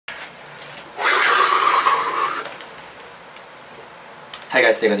Hi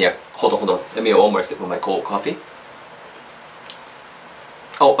guys, Dagon here. Hold on. Let me have one more sip of my cold coffee.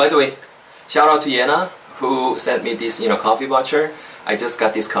 Oh, by the way, shout out to Yena who sent me this, coffee voucher. I just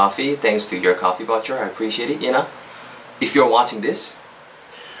got this coffee thanks to your coffee voucher. I appreciate it, Yena. If you're watching this.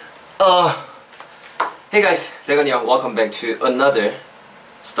 Hey guys, Dagon here. Welcome back to another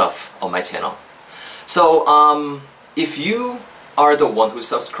stuff on my channel. So, if you are the one who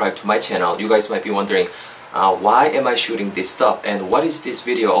subscribed to my channel, you guys might be wondering, why am I shooting this stuff and what is this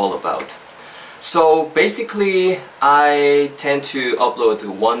video all about? So basically I tend to upload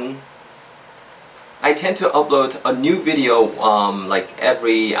a new video like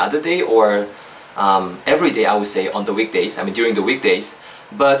every other day or every day, I would say, on the weekdays, during the weekdays.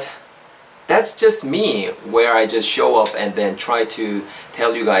 But that's just me, where I just show up and then try to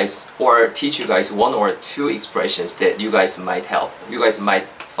tell you guys or teach you guys one or two expressions that you guys might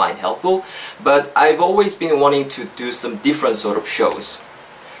find helpful. But I've always been wanting to do some different sort of shows.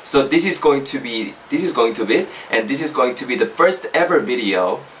 So this is going to be it, and this is going to be the first ever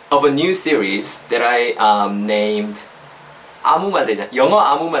video of a new series that I named 영어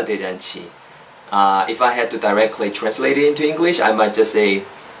아무 말 대잔치. If I had to directly translate it into English, I might just say,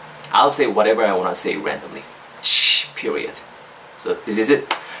 I'll say whatever I want to say randomly. Period. So this is it.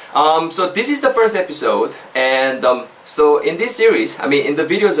 So this is the first episode, and so in this series, in the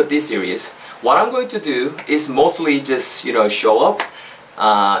videos of this series, what I'm going to do is mostly just show up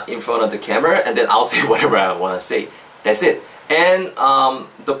in front of the camera, and then I'll say whatever I want to say. That's it. And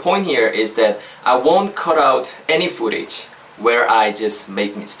the point here is that I won't cut out any footage where I just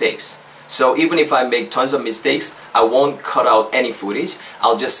make mistakes. So even if I make tons of mistakes, I won't cut out any footage.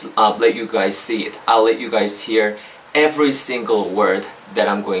 I'll just let you guys see it. I'll let you guys hear every single word that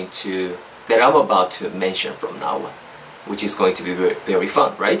I'm about to mention from now on, which is going to be very, very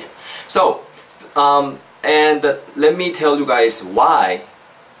fun, right? So, and let me tell you guys why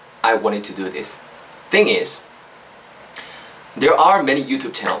I wanted to do this. Thing is, there are many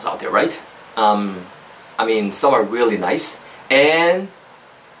YouTube channels out there, right? Some are really nice, and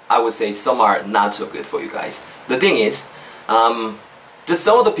I would say some are not so good for you guys. The thing is, just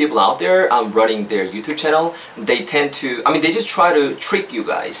some of the people out there running their YouTube channel, they tend to, they just try to trick you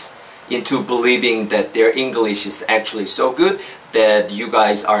guys into believing that their English is actually so good that you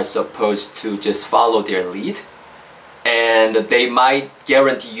guys are supposed to just follow their lead. And they might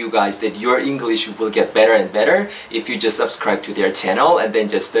guarantee you guys that your English will get better and better if you just subscribe to their channel and then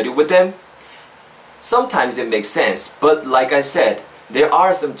just study with them. Sometimes it makes sense, but like I said, there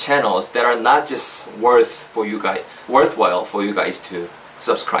are some channels that are not just worthwhile for you guys to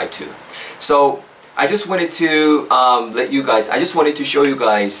subscribe to. So I just wanted to show you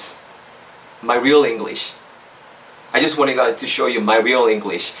guys my real English. I just wanted to show you my real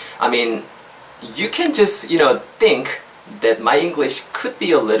English. You can just think that my English could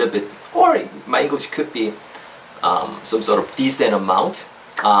be a little bit, or my English could be some sort of decent amount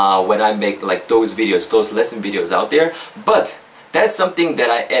when I make like those videos, those lesson videos out there. But that's something that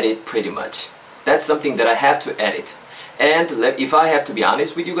I edit pretty much. That's something that I have to edit. And if I have to be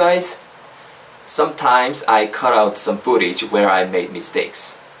honest with you guys, sometimes I cut out some footage where I made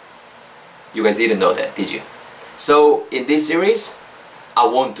mistakes. You guys didn't know that, did you? So in this series, I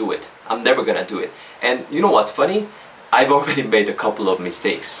won't do it. I'm never gonna do it. And you know what's funny? I've already made a couple of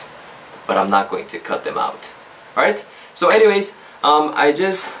mistakes, but I'm not going to cut them out. Alright? So anyways, I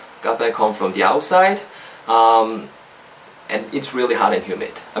just got back home from the outside. And it's really hot and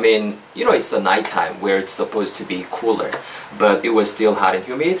humid. It's the nighttime where it's supposed to be cooler, but it was still hot and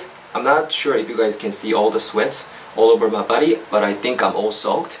humid. I'm not sure if you guys can see all the sweats all over my body, but I think I'm all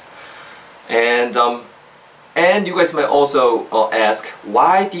soaked. And you guys might also ask,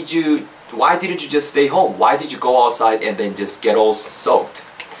 why didn't you just stay home? Why did you go outside and then just get all soaked?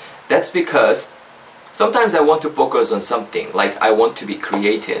 That's because sometimes I want to focus on something, like I want to be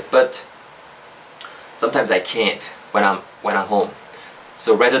creative, but sometimes I can't when I'm home.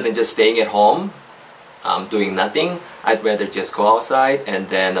 So rather than just staying at home doing nothing, I'd rather just go outside and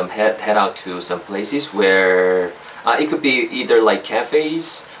then head out to some places where it could be either like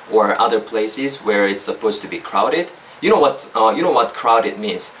cafes or other places where it's supposed to be crowded. You know what crowded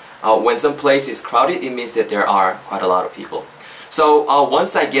means. When some place is crowded, it means that there are quite a lot of people. So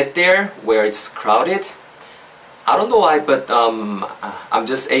once I get there where it's crowded, I don't know why, but I'm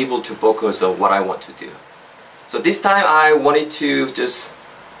just able to focus on what I want to do. So this time I wanted to just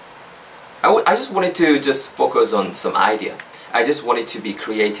wanted to just focus on some idea. I just wanted to be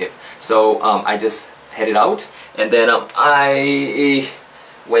creative. So I just headed out, and then I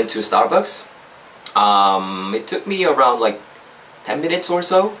went to Starbucks. It took me around like 10 minutes or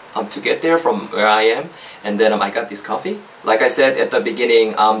so to get there from where I am. And then I got this coffee. Like I said at the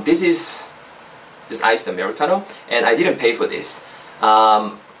beginning, this is just iced Americano, and I didn't pay for this.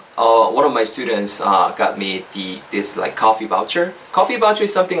 One of my students got me this like coffee voucher. Coffee voucher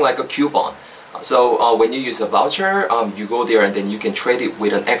is something like a coupon. So when you use a voucher, you go there and then you can trade it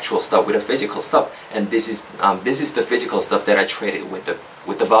with an actual stuff, with a physical stuff. And this is the physical stuff that I traded with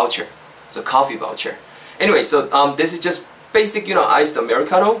the voucher. So coffee voucher. Anyway, so this is just basic, you know, iced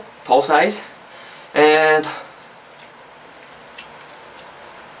Americano, tall size, and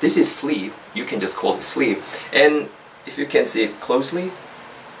this is sleeve. You can just call it sleeve. And if you can see it closely,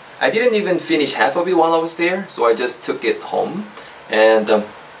 I didn't even finish half of it while I was there, so I just took it home, and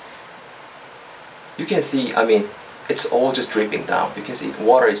you can see, I mean, it's all just dripping down. You can see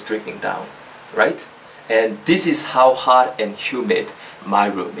water is dripping down, right? And this is how hot and humid my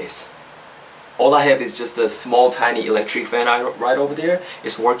room is. All I have is just a small tiny electric fan right over there.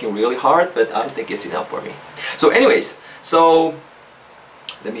 It's working really hard, but I don't think it's enough for me. So anyways, so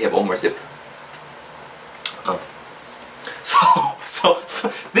let me have one more sip. So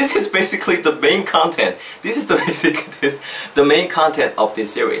this is basically the main content. This is the main content of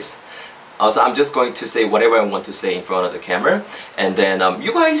this series. So I'm just going to say whatever I want to say in front of the camera, and then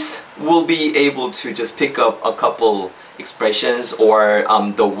you guys will be able to just pick up a couple expressions or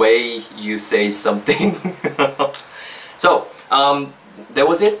the way you say something. So that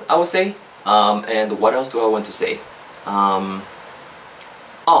was it, I would say. And what else do I want to say? Oh,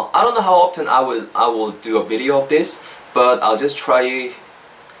 I don't know how often I will do a video of this, but I'll just try to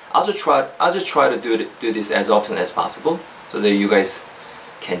do this as often as possible, so that you guys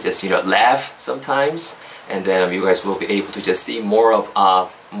can just, you know, laugh sometimes, and then you guys will be able to just see more of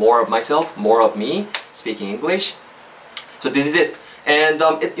myself, more of me speaking English. So this is it, and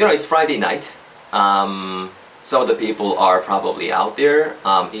you know, it's Friday night. Some of the people are probably out there,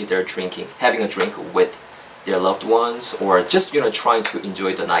 either having a drink with their loved ones, or just, you know, trying to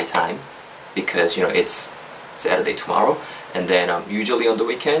enjoy the nighttime, because, you know, it's Saturday tomorrow. And then usually on the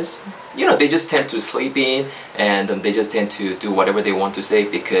weekends, you know, they just tend to sleep in, and they just tend to do whatever they want to say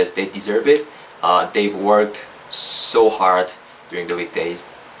because they deserve it. They've worked so hard during the weekdays.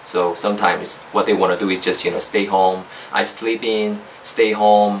 So sometimes what they want to do is just, you know, stay home. I sleep in, stay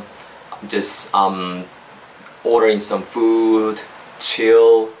home, just ordering some food,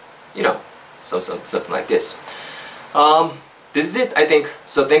 chill, you know, something like this. This is it, I think.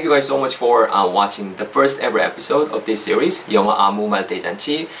 So thank you guys so much for watching the first ever episode of this series, 영어 아무 말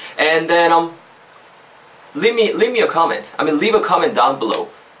대잔치. And then leave me a comment. I mean, leave a comment down below.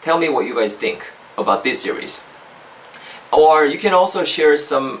 Tell me what you guys think about this series. Or you can also share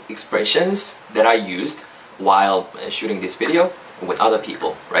some expressions that I used while shooting this video with other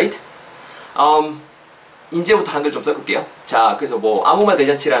people, right? 이제부터 한글 좀 섞을게요. 자, 그래서 뭐 아무 말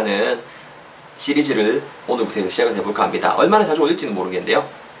대잔치라는 시리즈를 오늘부터 해서 시작을 해볼까 합니다. 얼마나 자주 올릴지는 모르겠는데요,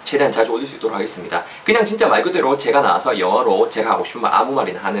 최대한 자주 올릴 수 있도록 하겠습니다. 그냥 진짜 말 그대로 제가 나와서 영어로 제가 하고 싶은 말 아무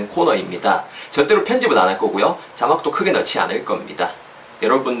말이나 하는 코너입니다. 절대로 편집은 안 할 거고요, 자막도 크게 넣지 않을 겁니다.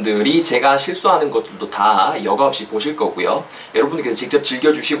 여러분들이 제가 실수하는 것들도 다 여과 없이 보실 거고요. 여러분들께서 직접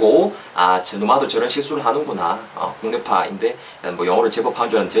즐겨주시고, 아, 저놈아도 저런 실수를 하는구나, 국내파인데 뭐 영어를 제법 하는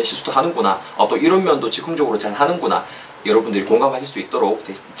줄 알았는데 저런 실수도 하는구나, 또 이런 면도 즉흥적으로 잘 하는구나, 여러분들이 공감하실 수 있도록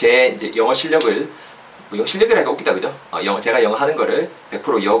제 이제 영어 실력을, 영어 실력이라니까 웃기다, 그죠? 제가 영어 하는 거를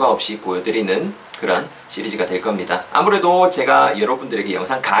 100% 여과 없이 보여드리는 그런 시리즈가 될 겁니다. 아무래도 제가 여러분들에게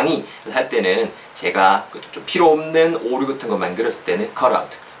영상 강의를 할 때는 제가 좀 필요 없는 오류 같은 거 만들었을 때는 cut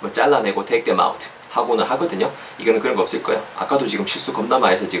out, 뭐 잘라내고 take them out 하고는 하거든요. 이거는 그런 거 없을 거예요. 아까도 지금 실수 겁나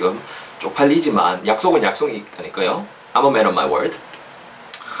많이 해서 지금 쪽팔리지만 약속은 약속이니까요. I'm a man of my word.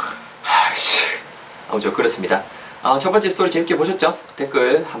 아무튼 그렇습니다. 첫 번째 스토리 재밌게 보셨죠?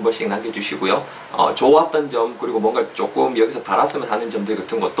 댓글 한 번씩 남겨주시고요. 좋았던 점, 그리고 뭔가 조금 여기서 달았으면 하는 점들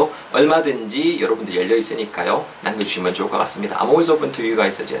같은 것도 얼마든지 여러분들 열려 있으니까요, 남겨주시면 좋을 것 같습니다. I'm always open to you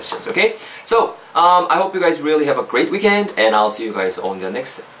guys' suggestions, okay? So, I hope you guys really have a great weekend, and I'll see you guys on the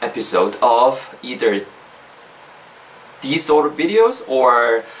next episode of either these sort of videos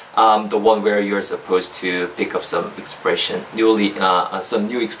or the one where you're supposed to pick up some expression, some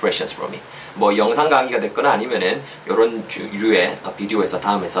new expressions from me. 뭐 영상 강의가 됐거나 아니면은 이런 주류의 비디오에서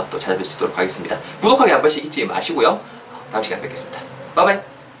다음에서 또 찾아뵐 수 있도록 하겠습니다. 구독하기 한 번씩 잊지 마시고요. 다음 시간에 뵙겠습니다.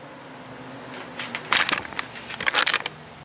 바이바이.